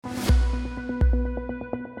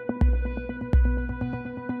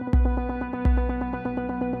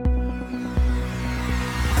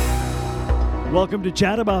Welcome to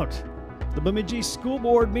Chat About. The BEMIDJI School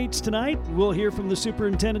Board meets tonight. We'll hear from the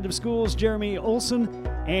Superintendent of Schools, Jeremy Olson,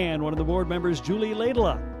 and one of the board members, Julie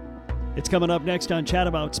Laitala. It's coming up next on Chat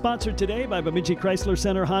About, sponsored today by Bemidji Chrysler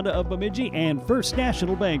Center Honda of Bemidji and First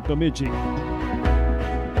National Bank Bemidji.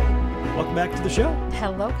 Welcome back to the show.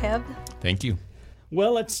 Hello, Kev. Thank you.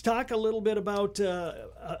 Well, let's talk a little bit about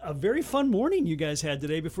a very fun morning you guys had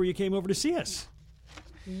today before you came over to see us.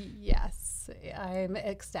 Yes, I'm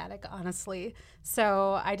ecstatic, honestly.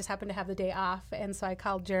 So I just happened to have the day off, and so I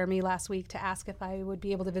called Jeremy last week to ask if I would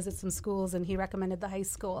be able to visit some schools, and he recommended the high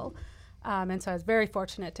school. And so I was very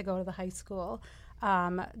fortunate to go to the high school.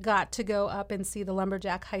 Got to go up and see the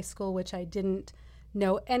Lumberjack High School, which I didn't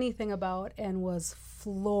know anything about, and was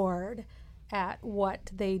floored at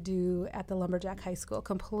what they do at the Lumberjack High School.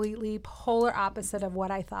 Completely polar opposite of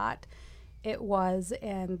what I thought it was,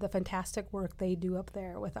 and the fantastic work they do up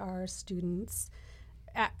there with our students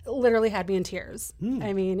literally had me in tears.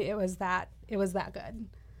 I mean, it was that good.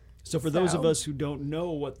 So for those of us who don't know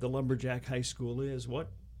what the Lumberjack High School is, what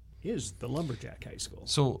is the Lumberjack High School?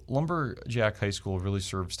 So Lumberjack High School really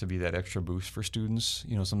serves to be that extra boost for students.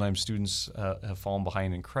 You know, sometimes students have fallen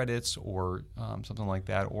behind in credits or something like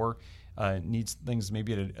that, or needs things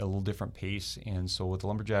maybe at a little different pace. And so with the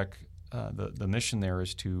Lumberjack, the mission there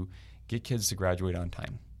is to get kids to graduate on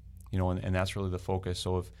time, you know, and that's really the focus.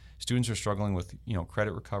 So if students are struggling with, you know,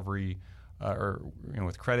 credit recovery or, you know,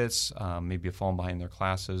 with credits, maybe have fallen behind their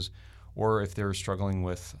classes, or if they're struggling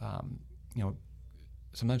with, you know,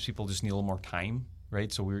 sometimes people just need a little more time,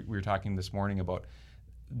 right? So we were talking this morning about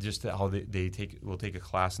just how they will take a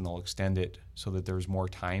class and they'll extend it so that there's more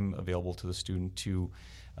time available to the student to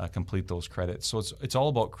complete those credits. So it's all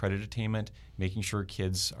about credit attainment, making sure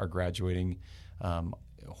kids are graduating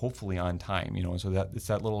hopefully on time, you know, and so that it's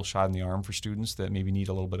that little shot in the arm for students that maybe need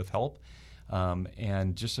a little bit of help.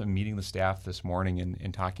 And just meeting the staff this morning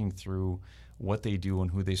and talking through what they do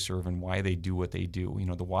and who they serve and why they do what they do. You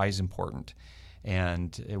know, the why is important.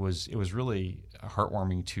 And it was really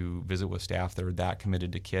heartwarming to visit with staff that are that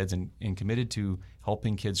committed to kids and committed to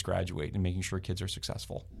helping kids graduate and making sure kids are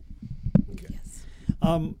successful. Okay. Yes.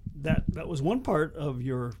 That was one part of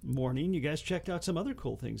your morning. You guys checked out some other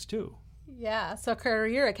cool things too. Yeah, so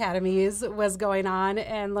Career Academies was going on,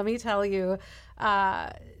 and let me tell you,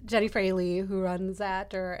 Jenny Fraley, who runs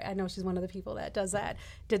that, or I know she's one of the people that does that,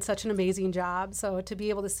 did such an amazing job. So to be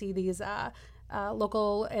able to see these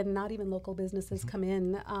local and not even local businesses come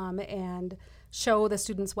in and show the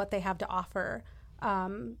students what they have to offer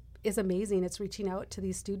is amazing. It's reaching out to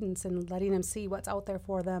these students and letting them see what's out there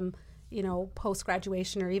for them, you know,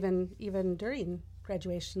 post-graduation or even during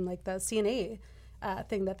graduation, like the CNA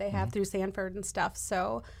thing that they have through Sanford and stuff.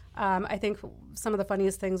 So I think some of the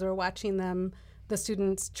funniest things were watching the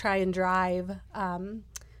students try and drive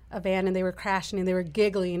a van, and they were crashing and they were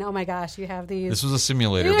giggling. Oh my gosh, you have these. This was a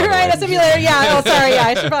simulator. You're right, a simulator. Yeah. Oh, sorry. Yeah,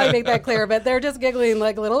 I should probably make that clear. But they're just giggling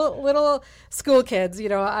like little school kids, you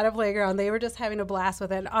know, on a playground. They were just having a blast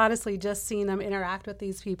with it. And honestly, just seeing them interact with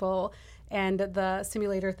these people and the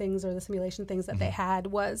simulator things or the simulation things that they had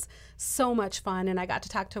was so much fun. And I got to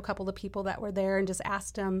talk to a couple of people that were there and just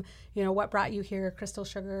asked them, you know, what brought you here? Crystal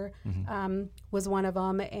Sugar was one of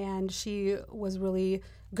them. And she was really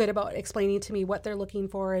good about explaining to me what they're looking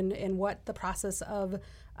for and what the process of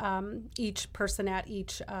each person at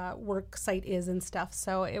each work site is and stuff.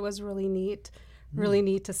 So it was really neat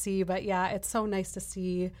to see. But yeah, it's so nice to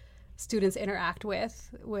see students interact with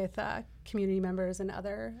community members and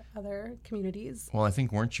other communities. Well, I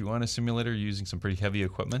think, weren't you on a simulator using some pretty heavy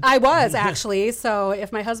equipment? I was, actually. So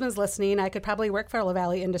if my husband's listening, I could probably work for La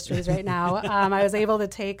Valley Industries right now. I was able to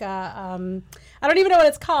take I don't even know what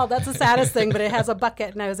it's called. That's the saddest thing, but it has a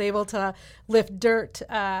bucket, and I was able to lift dirt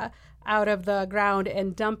out of the ground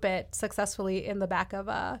and dump it successfully in the back of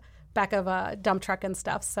a dump truck and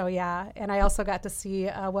stuff. So yeah, and I also got to see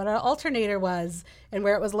what an alternator was and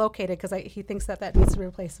where it was located, because he thinks that needs to be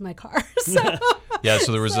replaced in my car. So. Yeah,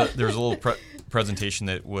 so there was a little presentation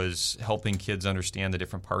that was helping kids understand the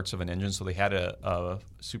different parts of an engine. So they had a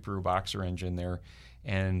Subaru Boxer engine there,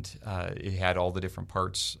 and it had all the different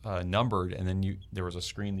parts numbered, and then there was a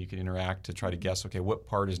screen that you could interact to try to guess, okay, what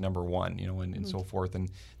part is number one, you know, and so forth, and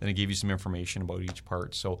then it gave you some information about each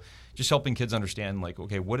part. So just helping kids understand, like,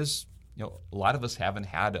 okay, what is, you know, a lot of us haven't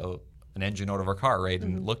had an engine out of our car, right,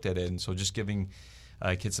 and looked at it, and so just giving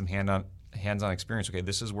kids some hands-on experience. Okay,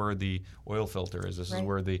 this is where the oil filter is. This is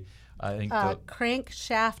where the I think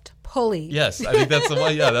crankshaft pulley. Yes, I think that's the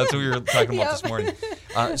one. Yeah, that's what we were talking about this morning.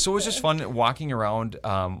 So it was just fun walking around,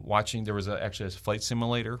 watching. There was actually a flight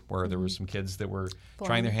simulator where there were some kids that were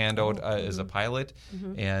trying their hand out as a pilot,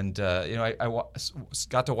 and I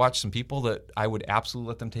got to watch some people that I would absolutely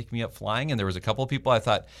let them take me up flying, and there was a couple of people I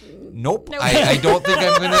thought, nope. I don't think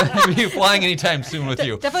I'm going to be flying anytime soon with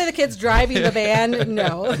you. Definitely the kids driving the van.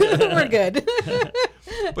 No, we're good.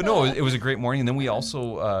 But no, it was a great morning. And then we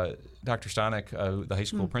also, Dr. Stanek, the high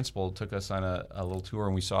school principal, took us on a little tour,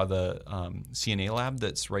 and we saw the CNA lab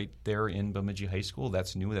that's right there in BEMIDJI High School.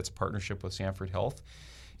 That's new. That's a partnership with Sanford Health.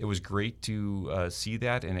 It was great to see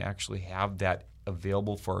that and actually have that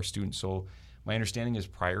available for our students. So my understanding is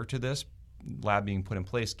prior to this lab being put in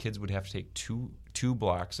place, kids would have to take two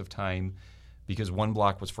blocks of time, because one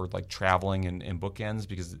block was for like traveling and bookends,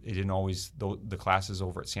 because it didn't always, the classes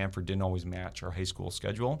over at Sanford didn't always match our high school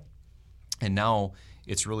schedule. And now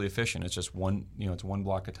it's really efficient. It's just it's one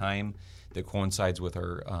block of time that coincides with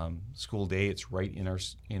our school day. It's right in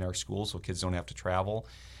our school, so kids don't have to travel.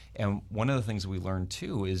 And one of the things that we learned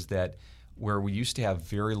too is that where we used to have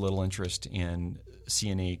very little interest in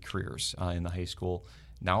CNA careers in the high school,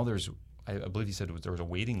 now there's, I believe he said there was a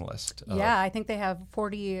waiting list. Yeah, I think they have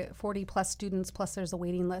 40 plus students, plus there's a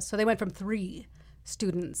waiting list. So they went from 3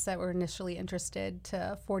 students that were initially interested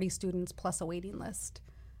to 40 students plus a waiting list.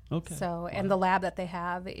 Okay. So, and the lab that they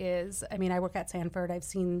have is, I mean, I work at Sanford. I've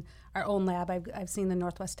seen our own lab. I've seen the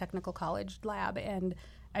Northwest Technical College lab, and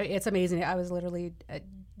it's amazing. I was literally a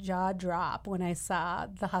jaw drop when I saw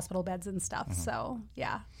the hospital beds and stuff. So,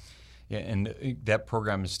 yeah. Yeah, and that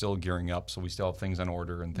program is still gearing up, so we still have things on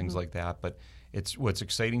order and things like that. But what's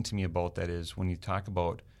exciting to me about that is when you talk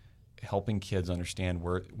about helping kids understand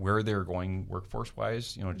where they're going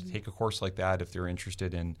workforce-wise, to take a course like that if they're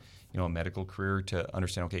interested in, a medical career, to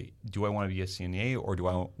understand, okay, do I want to be a CNA, or do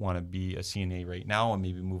I want to be a CNA right now and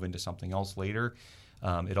maybe move into something else later?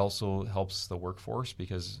 It also helps the workforce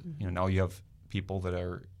because, now you have people that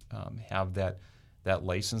are have that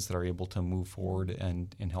license that are able to move forward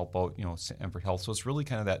and help out, Sanford Health. So it's really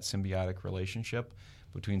kind of that symbiotic relationship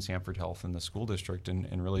between Sanford Health and the school district,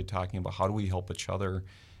 and really talking about how do we help each other,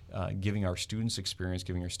 giving our students experience,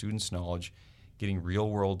 giving our students knowledge, getting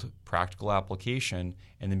real-world practical application,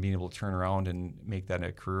 and then being able to turn around and make that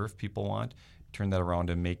a career if people want, turn that around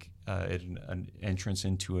and make it an entrance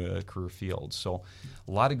into a career field. So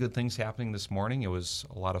a lot of good things happening this morning. It was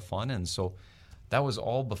a lot of fun, and so that was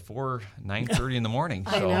all before 9:30 in the morning.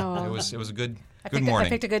 So I know. it was a good morning. I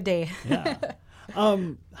picked a good day. Yeah.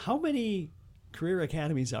 How many career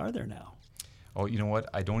academies are there now? Oh, you know what?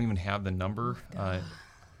 I don't even have the number.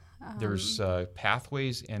 There's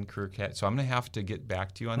pathways and career so I'm going to have to get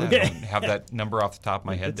back to you on that. Okay. I don't have that number off the top of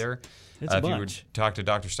my head there. It's a if you bunch. would talk to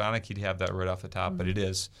Dr. Stanek, he'd have that right off the top, but it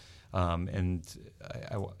is. And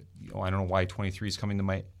I don't know why 23 is coming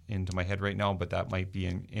into my head right now, but that might be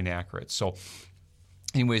inaccurate. So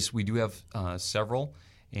anyways, we do have several,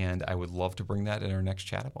 and I would love to bring that in our next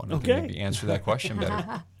chat about it. Okay. And maybe answer that question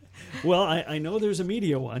better. Well, I know there's a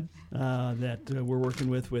media one that we're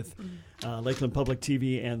working with Lakeland Public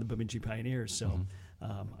TV and the BEMIDJI Pioneers. So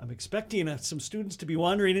I'm expecting some students to be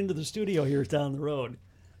wandering into the studio here down the road.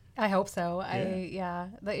 I hope so.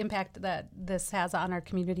 The impact that this has on our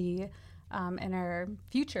community and our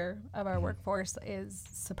future of our workforce is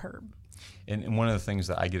superb. And one of the things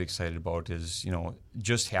that I get excited about is,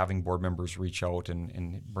 just having board members reach out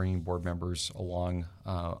and bringing board members along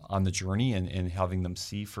on the journey and having them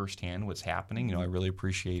see firsthand what's happening. I really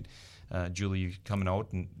appreciate Julie coming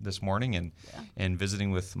out this morning and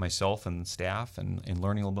visiting with myself and staff and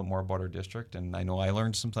learning a little bit more about our district. And I know I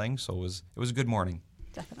learned some things, so it was a good morning.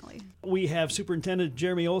 Definitely. We have Superintendent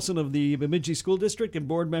Jeremy Olson of the BEMIDJI School District and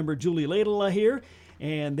board member Julie Laitala here,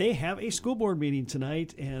 and they have a school board meeting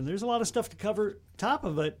tonight, and there's a lot of stuff to cover. Top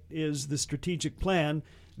of it is the strategic plan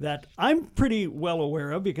that I'm pretty well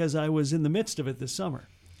aware of because I was in the midst of it this summer.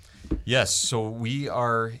 Yes, so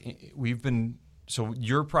so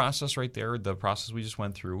your process right there, the process we just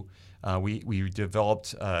went through, we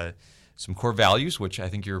developed some core values, which I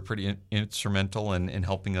think you're pretty instrumental in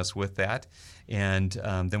helping us with that. And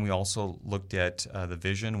then we also looked at the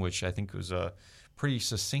vision, which I think was a pretty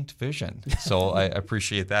succinct vision. So I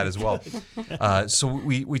appreciate that as well. So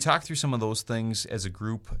we talked through some of those things as a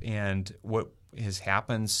group, and what has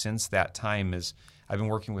happened since that time is I've been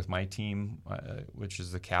working with my team, which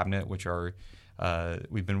is the cabinet, which are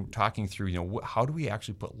we've been talking through, how do we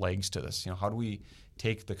actually put legs to this? How do we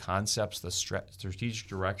take the concepts, the strategic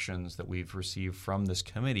directions that we've received from this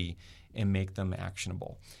committee and make them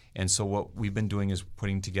actionable? And so what we've been doing is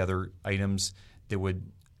putting together items that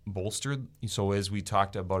would bolstered. So as we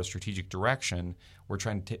talked about a strategic direction, we're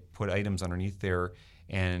trying to put items underneath there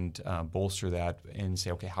and bolster that and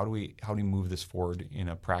say, okay, how do we move this forward in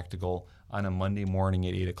a practical, on a Monday morning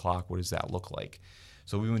at 8 o'clock, what does that look like?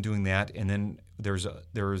 So we've been doing that, and then there's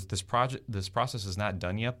this project. This process is not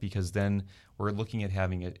done yet, because then we're looking at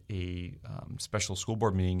having a special school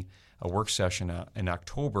board meeting, a work session in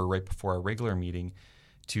October, right before our regular meeting,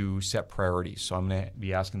 to set priorities. So I'm going to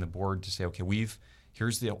be asking the board to say, okay,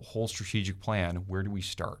 here's the whole strategic plan. Where do we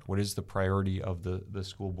start? What is the priority of the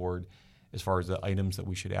school board as far as the items that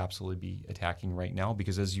we should absolutely be attacking right now?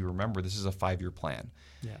 Because as you remember, this is a 5-year plan.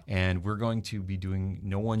 Yeah. And we're going to be doing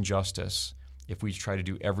no one justice if we try to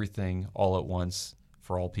do everything all at once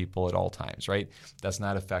for all people at all times, right? That's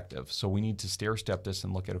not effective. So we need to stair-step this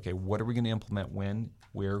and look at, okay, what are we going to implement when,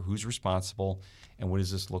 where, who's responsible, and what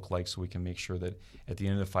does this look like, so we can make sure that at the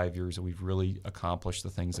end of the 5 years that we've really accomplished the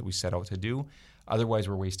things that we set out to do. Otherwise,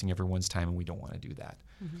 we're wasting everyone's time, and we don't want to do that.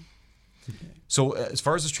 Mm-hmm. Okay. So as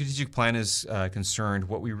far as the strategic plan is concerned,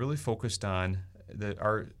 what we really focused on,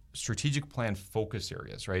 our strategic plan focus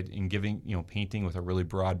areas, right, in painting with a really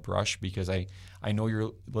broad brush, because I know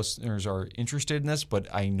your listeners are interested in this,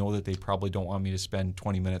 but I know that they probably don't want me to spend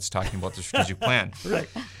 20 minutes talking about the strategic plan. Right.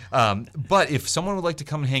 But if someone would like to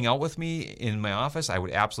come and hang out with me in my office, I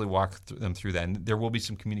would absolutely walk them through that. And there will be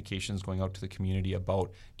some communications going out to the community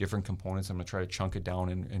about different components. I'm going to try to chunk it down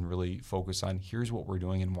and really focus on here's what we're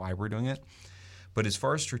doing and why we're doing it. But as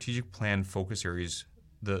far as strategic plan focus areas,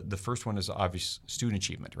 the first one is obvious student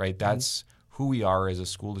achievement, right? That's who we are as a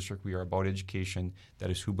school district. We are about education.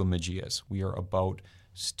 That is who BEMIDJI is. We are about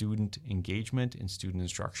student engagement and student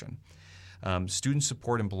instruction. Student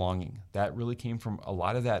support and belonging. That really came from a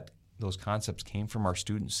lot of that. Those concepts came from our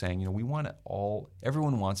students saying,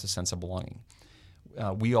 everyone wants a sense of belonging.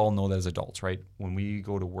 We all know that as adults, right? When we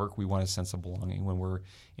go to work, we want a sense of belonging. When we're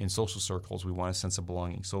in social circles, we want a sense of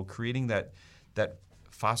belonging. So creating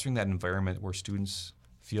fostering that environment where students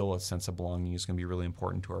feel a sense of belonging is going to be really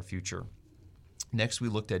important to our future. Next, we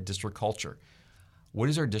looked at district culture. What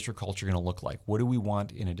is our district culture going to look like? What do we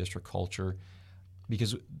want in a district culture?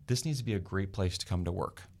 Because this needs to be a great place to come to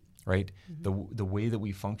work, right? Mm-hmm. The way that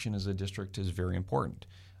we function as a district is very important.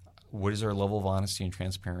 What is our level of honesty and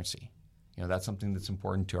transparency? That's something that's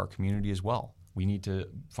important to our community as well. We need to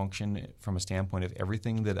function from a standpoint of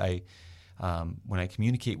everything that when I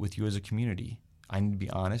communicate with you as a community, I need to be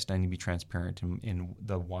honest, I need to be transparent in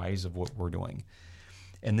the whys of what we're doing.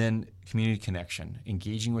 And then community connection,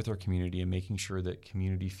 engaging with our community and making sure that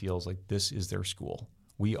community feels like this is their school.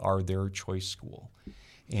 We are their choice school.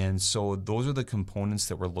 And so those are the components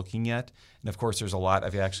that we're looking at. And of course, there's a lot.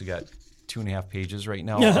 I've actually got 2.5 pages right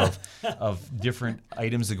now of different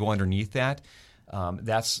items that go underneath that.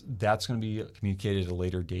 That's going to be communicated at a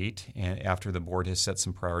later date and after the board has set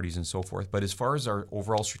some priorities and so forth. But as far as our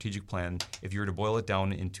overall strategic plan, if you were to boil it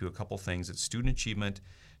down into a couple things, it's student achievement,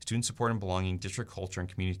 student support and belonging, district culture, and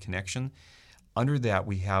community connection. Under that,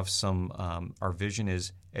 we have some, our vision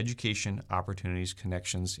is education, opportunities,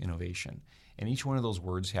 connections, innovation. And each one of those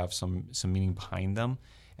words have some meaning behind them.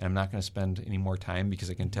 And I'm not going to spend any more time because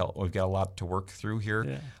I can tell we've got a lot to work through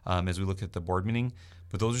here as we look at the board meeting.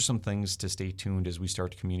 But those are some things to stay tuned as we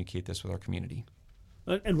start to communicate this with our community.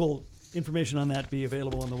 And will information on that be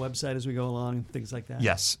available on the website as we go along, things like that?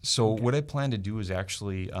 Yes. So what I plan to do is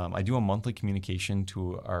actually, I do a monthly communication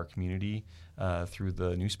to our community through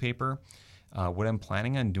the newspaper. What I'm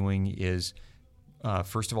planning on doing is,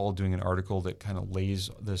 first of all, doing an article that kind of lays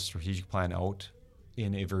the strategic plan out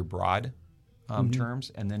in a very broad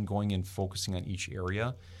terms, and then going and focusing on each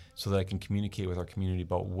area so that I can communicate with our community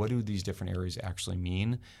about what do these different areas actually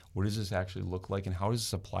mean, what does this actually look like, and how does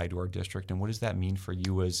this apply to our district, and what does that mean for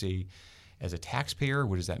you as a taxpayer,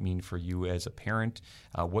 what does that mean for you as a parent,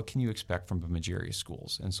 what can you expect from BEMIDJI area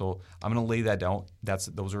schools? And so I'm going to lay that out.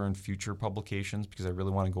 Those are in future publications because I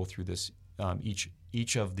really want to go through this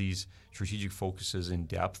each of these strategic focuses in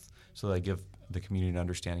depth so that I give the community an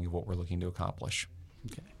understanding of what we're looking to accomplish.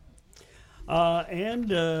 Okay.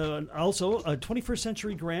 And also a 21st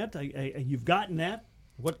Century Grant. You've gotten that.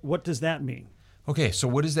 What does that mean? Okay, so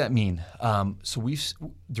what does that mean? So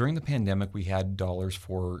during the pandemic, we had dollars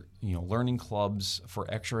for learning clubs,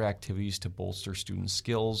 for extra activities to bolster student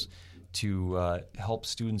skills, to help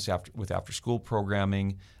students with after-school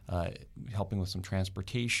programming, helping with some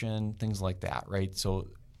transportation, things like that, right? So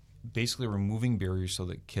basically removing barriers so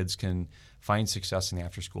that kids can find success in the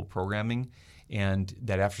after-school programming. And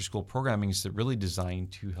that after-school programming is really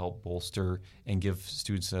designed to help bolster and give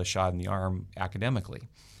students a shot in the arm academically.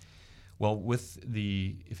 Well,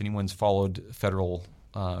 if anyone's followed federal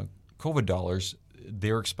COVID dollars,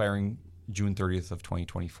 they're expiring June 30th of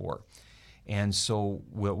 2024. And so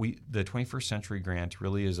the 21st Century Grant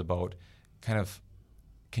really is about kind of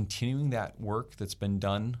continuing that work that's been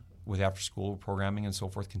done with after-school programming and so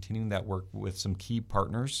forth, continuing that work with some key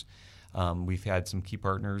partners. We've had some key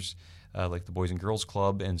partners like the Boys and Girls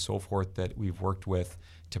Club and so forth that we've worked with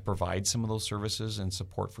to provide some of those services and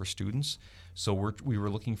support for students. So we were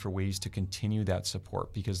looking for ways to continue that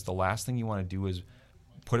support, because the last thing you want to do is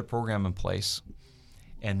put a program in place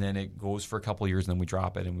and then it goes for a couple of years and then we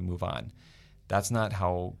drop it and we move on. That's not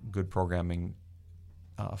how good programming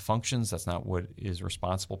functions. That's not what is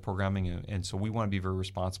responsible programming. And so we want to be very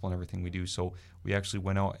responsible in everything we do. So we actually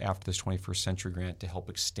went out after this 21st Century Grant to help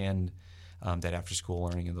extend that after-school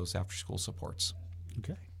learning and those after-school supports.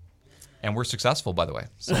 Okay. And we're successful, by the way.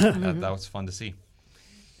 So that was fun to see.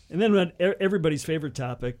 And then everybody's favorite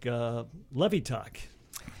topic, levy talk,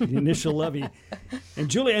 the initial levy. And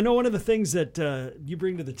Julie, I know one of the things that you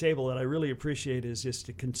bring to the table that I really appreciate is just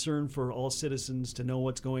a concern for all citizens to know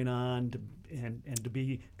what's going on and to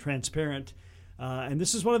be transparent. And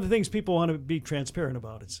this is one of the things people want to be transparent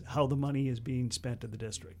about. It's how the money is being spent in the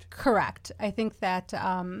district. Correct. I think that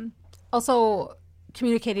also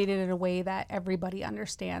communicating it in a way that everybody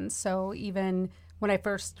understands. So even when I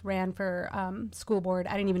first ran for school board,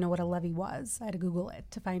 I didn't even know what a levy was. I had to Google it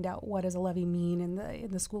to find out what does a levy mean in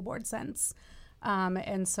the school board sense.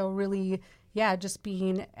 And so really, just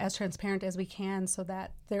being as transparent as we can so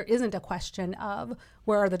that there isn't a question of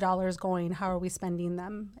where are the dollars going, how are we spending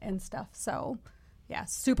them and stuff. So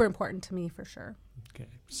super important to me for sure. Okay.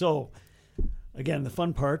 So again, the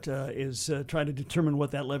fun part is trying to determine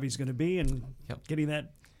what that levy is going to be and getting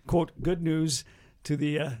that, quote, good news to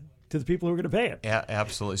the people who are going to pay it. Yeah,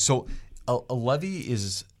 absolutely. So a levy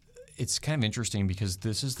it's kind of interesting because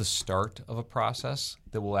this is the start of a process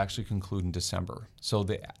that will actually conclude in December. So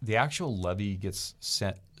the actual levy gets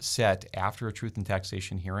set after a truth and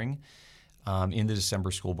taxation hearing in the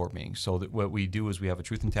December school board meeting. So what we do is we have a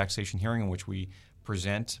truth and taxation hearing in which we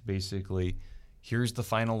present basically, here's the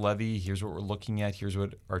final levy, here's what we're looking at, here's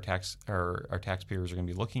what our taxpayers are going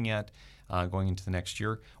to be looking at going into the next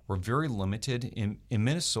year. We're very limited in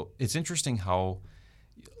Minnesota. It's interesting how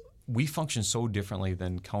we function so differently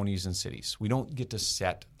than counties and cities. We don't get to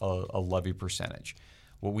set a levy percentage.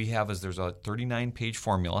 What we have is there's a 39-page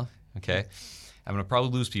formula, okay? I'm going to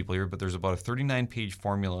probably lose people here, but there's about a 39-page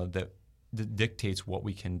formula that dictates what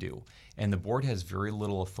we can do. And the board has very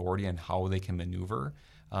little authority on how they can maneuver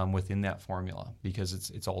within that formula because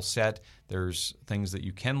it's all set. There's things that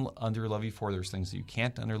you can under levy for. There's things that you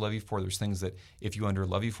can't under levy for. There's things that if you under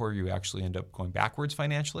levy for, you actually end up going backwards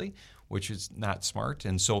financially, which is not smart.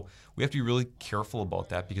 And so we have to be really careful about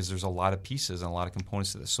that because there's a lot of pieces and a lot of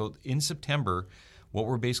components to this. So in September, what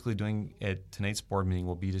we're basically doing at tonight's board meeting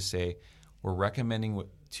will be to say we're recommending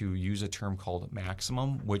to use a term called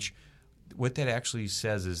maximum, which what that actually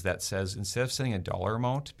says is instead of setting a dollar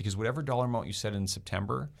amount, because whatever dollar amount you set in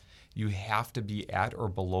September, you have to be at or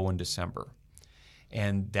below in December.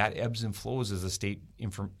 And that ebbs and flows as the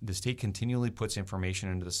state continually puts information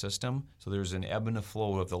into the system. So there's an ebb and a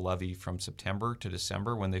flow of the levy from September to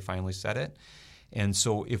December when they finally set it. And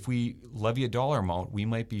so if we levy a dollar amount, we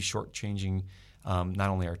might be shortchanging not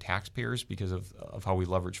only our taxpayers because of how we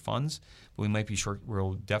leverage funds, but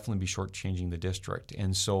we'll definitely be shortchanging the district.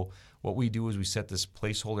 And so what we do is we set this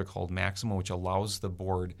placeholder called maximum, which allows the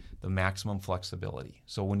board the maximum flexibility.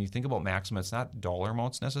 So when you think about maximum, it's not dollar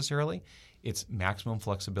amounts necessarily. It's maximum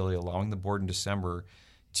flexibility, allowing the board in December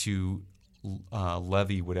to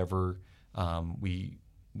levy whatever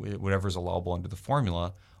is allowable under the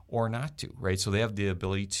formula or not to, right? So they have the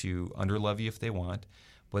ability to under levy if they want,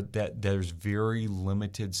 but that there's very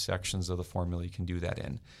limited sections of the formula you can do that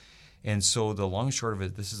in. And so the long and short of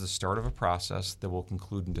it, this is the start of a process that will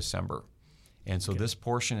conclude in December. And so this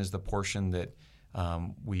portion is the portion that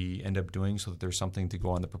we end up doing so that there's something to go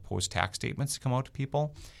on the proposed tax statements to come out to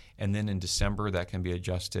people. And then in December, that can be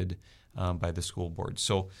adjusted by the school board.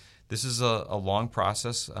 So this is a long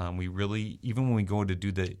process. We really, even when we go to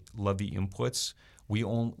do the levy inputs,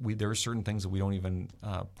 there are certain things that we don't even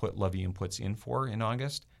put levy inputs in for in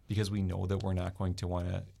August because we know that we're not going to want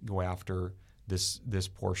to go after this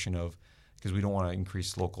portion of, because we don't want to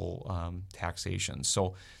increase local taxation.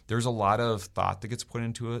 So there's a lot of thought that gets put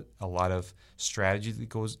into it, a lot of strategy that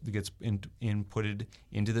gets inputted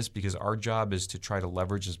into this, because our job is to try to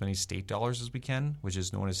leverage as many state dollars as we can, which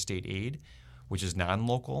is known as state aid, which is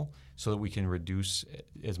non-local, so that we can reduce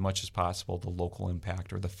as much as possible the local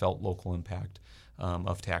impact or the felt local impact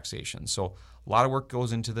of taxation. So a lot of work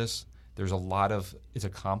goes into this. It's a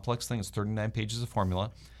complex thing. It's 39 pages of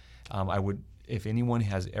formula. if anyone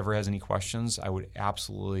ever has any questions, I would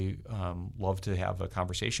absolutely love to have a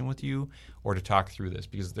conversation with you or to talk through this,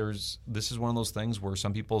 because this is one of those things where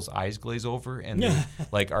some people's eyes glaze over and they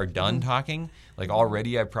like are done talking. Like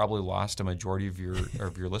already, I probably lost a majority of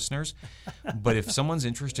your listeners. But if someone's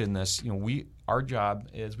interested in this, our job,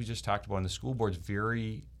 as we just talked about in the school board, is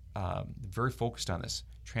very focused on this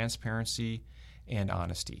transparency and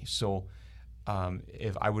honesty. So.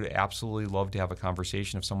 If I would absolutely love to have a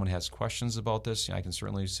conversation. If someone has questions about this, I can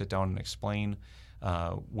certainly sit down and explain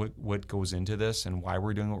what goes into this and why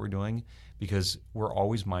we're doing what we're doing, because we're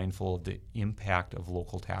always mindful of the impact of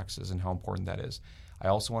local taxes and how important that is. I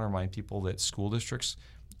also want to remind people that school districts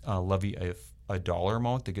levy a dollar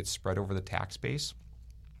amount that gets spread over the tax base.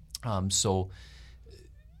 So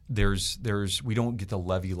we don't get the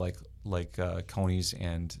levy like counties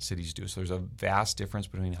and cities do. So there's a vast difference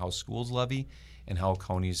between how schools levy and how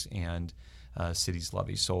counties and cities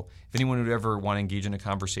levy. So if anyone would ever want to engage in a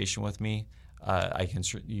conversation with me, I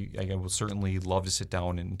will certainly love to sit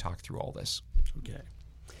down and talk through all this. Okay.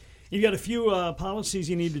 You've got a few policies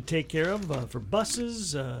you need to take care of for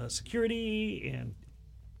buses, security, and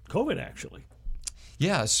COVID, actually.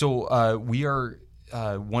 Yeah, so we are...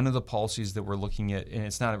 one of the policies that we're looking at, and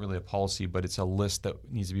it's not really a policy, but it's a list that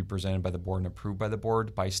needs to be presented by the board and approved by the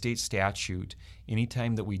board. By state statute,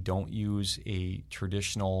 anytime that we don't use a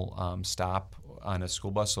traditional stop on a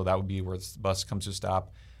school bus, so that would be where the bus comes to a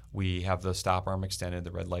stop, we have the stop arm extended,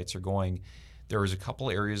 the red lights are going. There is a couple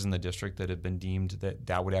areas in the district that have been deemed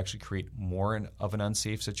that would actually create more of an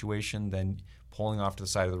unsafe situation than pulling off to the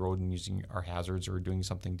side of the road and using our hazards or doing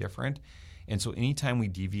something different. And so anytime we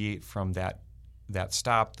deviate from that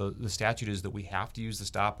stop, the statute is that we have to use the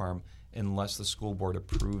stop arm unless the school board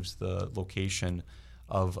approves the location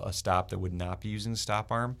of a stop that would not be using the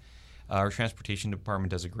stop arm. Our transportation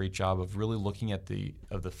department does a great job of really looking at the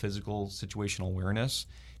physical situational awareness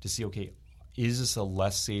to see, okay, is this a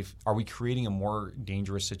less safe? Are we creating a more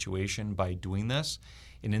dangerous situation by doing this?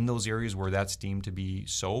 And in those areas where that's deemed to be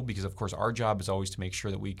so, because of course our job is always to make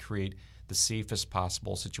sure that we create the safest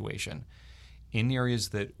possible situation. In areas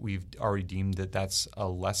that we've already deemed that that's a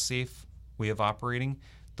less safe way of operating,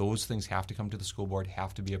 those things have to come to the school board,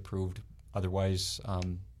 have to be approved. Otherwise,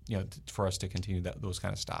 for us to continue those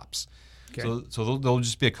kind of stops. Okay. So there'll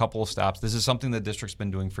just be a couple of stops. This is something the district's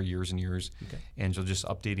been doing for years and years, and so just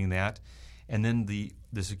updating that. And then the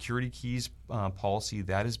security keys policy,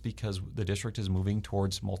 that is because the district is moving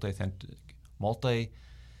towards multi-factor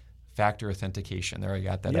authentication. There, I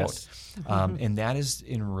got that out. And that is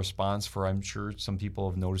in response for, I'm sure some people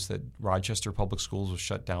have noticed that Rochester Public Schools was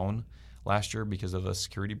shut down last year because of a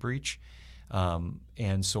security breach.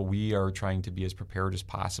 And so we are trying to be as prepared as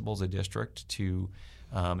possible as a district to,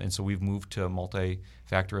 and so we've moved to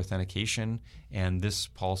multi-factor authentication, and this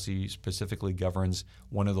policy specifically governs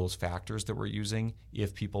one of those factors that we're using.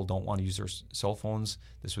 If people don't want to use their cell phones,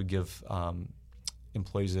 this would give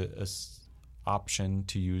employees a option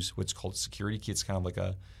to use what's called security key. It's kind of like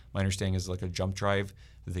my understanding is like a jump drive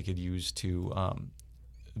that they could use to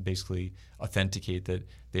basically authenticate that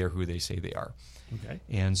they are who they say they are. Okay.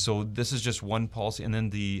 And so this is just one policy. And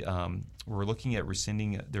then we're looking at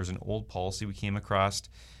rescinding. There's an old policy we came across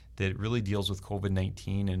that really deals with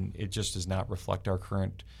COVID-19, and it just does not reflect our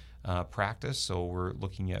current practice. So we're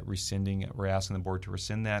looking at rescinding. We're asking the board to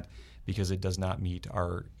rescind that because it does not meet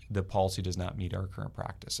the policy does not meet our current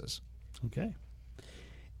practices. Okay.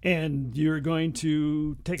 And you're going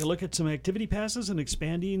to take a look at some activity passes and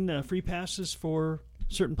expanding free passes for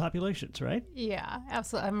certain populations, right? Yeah,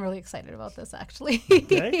 absolutely. I'm really excited about this, actually.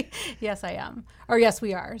 Okay. Yes, I am. Or yes,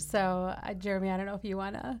 we are. So, Jeremy, I don't know if you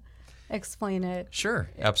want to explain it. Sure,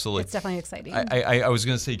 absolutely. It's definitely exciting. I was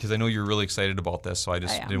going to say, because I know you're really excited about this, so I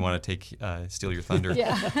just didn't want to steal your thunder.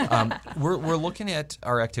 Yeah. We're looking at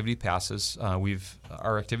our activity passes.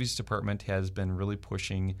 Our activities department has been really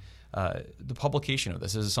pushing the publication of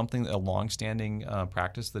this. This is a longstanding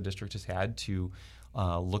practice the district has had to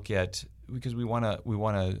look at, because we want to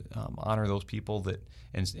honor those people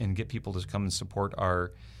and get people to come and support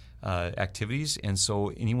our activities. And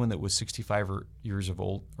so anyone that was 65 years of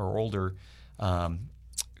old or older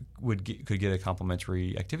could get a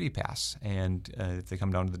complimentary activity pass, and if they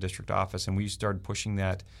come down to the district office. And we started pushing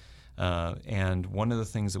that. And one of the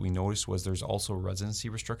things that we noticed was there's also a residency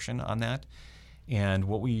restriction on that. And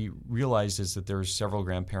what we realized is that there's several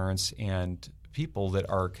grandparents and people that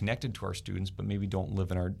are connected to our students but maybe don't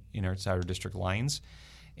live inside our district lines.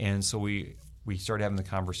 And so we started having the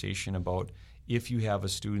conversation about, if you have a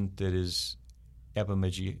student that is at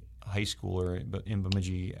BEMIDJI High School or in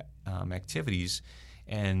BEMIDJI activities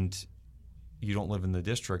and you don't live in the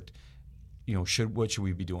district, what should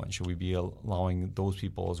we be doing? Should we be allowing those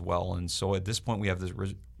people as well? And so at this point, we have this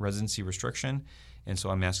residency restriction, and so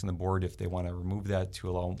I'm asking the board if they want to remove that to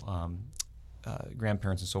allow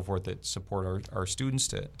grandparents and so forth that support our students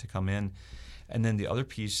to come in. And then the other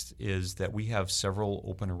piece is that we have several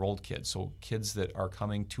open enrolled kids, so kids that are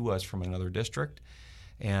coming to us from another district,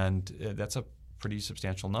 and that's a pretty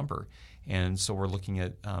substantial number. And so we're looking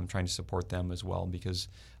at trying to support them as well, because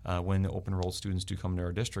when the open enrolled students do come to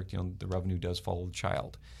our district, the revenue does follow the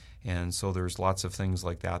child. And so there's lots of things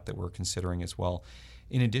like that we're considering as well.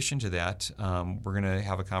 In addition to that, we're going to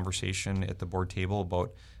have a conversation at the board table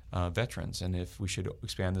about veterans, and if we should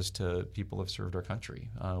expand this to people who have served our country.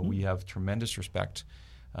 We have tremendous respect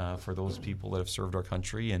for those people that have served our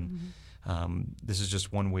country, and this is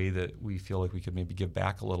just one way that we feel like we could maybe give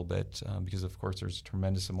back a little bit, because of course there's a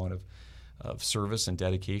tremendous amount of service and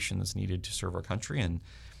dedication that's needed to serve our country, and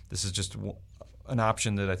this is just an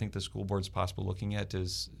option that I think the school board's possibly looking at,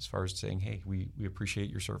 as far as saying, hey, we appreciate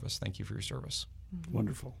your service. Thank you for your service.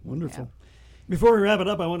 Wonderful. Yeah. Before we wrap it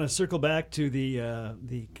up, I want to circle back to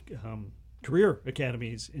the career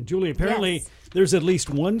academies. And Julie, apparently there's at least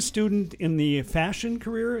one student in the fashion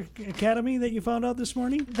career academy that you found out this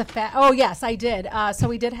morning? Oh, yes, I did. So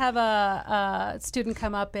we did have a student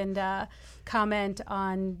come up and comment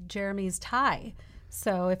on Jeremy's tie.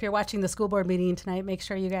 So if you're watching the school board meeting tonight, make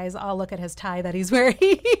sure you guys all look at his tie that he's wearing,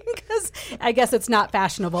 because I guess it's not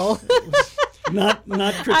fashionable. Not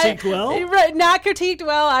critiqued well? Not critiqued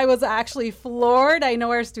well. I was actually floored. I know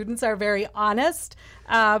our students are very honest,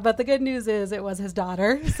 but the good news is it was his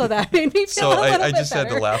daughter, so that made me feel a little bit better. So I just had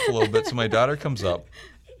to laugh a little bit. So my daughter comes up.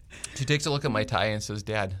 She takes a look at my tie and says,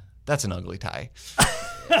 "Dad, that's an ugly tie."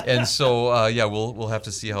 And so, we'll have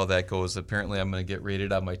to see how that goes. Apparently, I'm going to get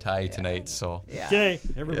rated on my tie tonight. So, okay,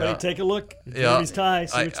 everybody, take a look at Jeremy's tie.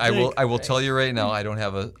 See what you think. I will tell you right now, I don't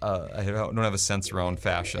have a sense around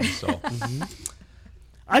fashion. So,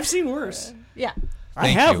 I've seen worse. I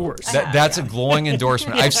Thank have you. worse. That's a glowing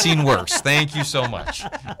endorsement. I've seen worse. Thank you so much.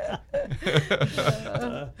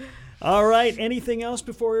 All right. Anything else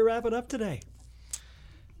before we wrap it up today?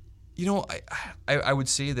 I would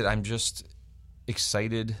say that I'm just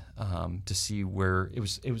excited to see where it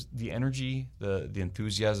was the energy, the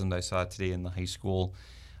enthusiasm that I saw today in the high school,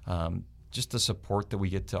 just the support that we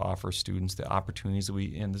get to offer students, the opportunities that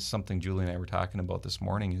and this is something Julie and I were talking about this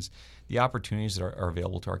morning, is the opportunities that are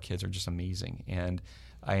available to our kids are just amazing. And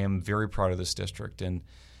I am very proud of this district. And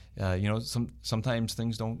sometimes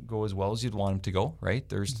things don't go as well as you'd want them to go, right?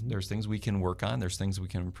 There's things we can work on, there's things we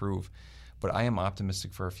can improve. But I am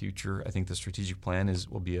optimistic for our future. I think the strategic plan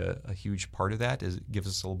will be a huge part of that. It gives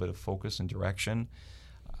us a little bit of focus and direction.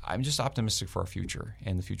 I'm just optimistic for our future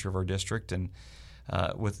and the future of our district. And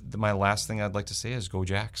my last thing I'd like to say is go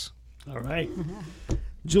Jacks. All right.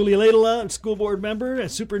 Julie Laitala, school board member,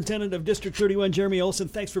 Superintendent of District 31, Jeremy Olson,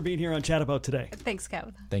 thanks for being here on Chat About today. Thanks,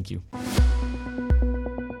 Kev. Thank you.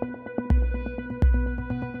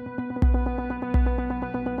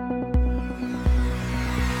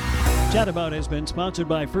 Chat About has been sponsored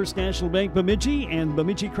by First National Bank Bemidji and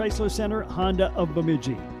Bemidji Chrysler Center Honda of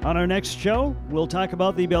Bemidji. On our next show, we'll talk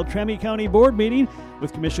about the Beltrami County Board meeting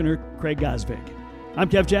with Commissioner Craig Gosvig. I'm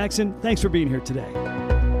Kev Jackson. Thanks for being here today.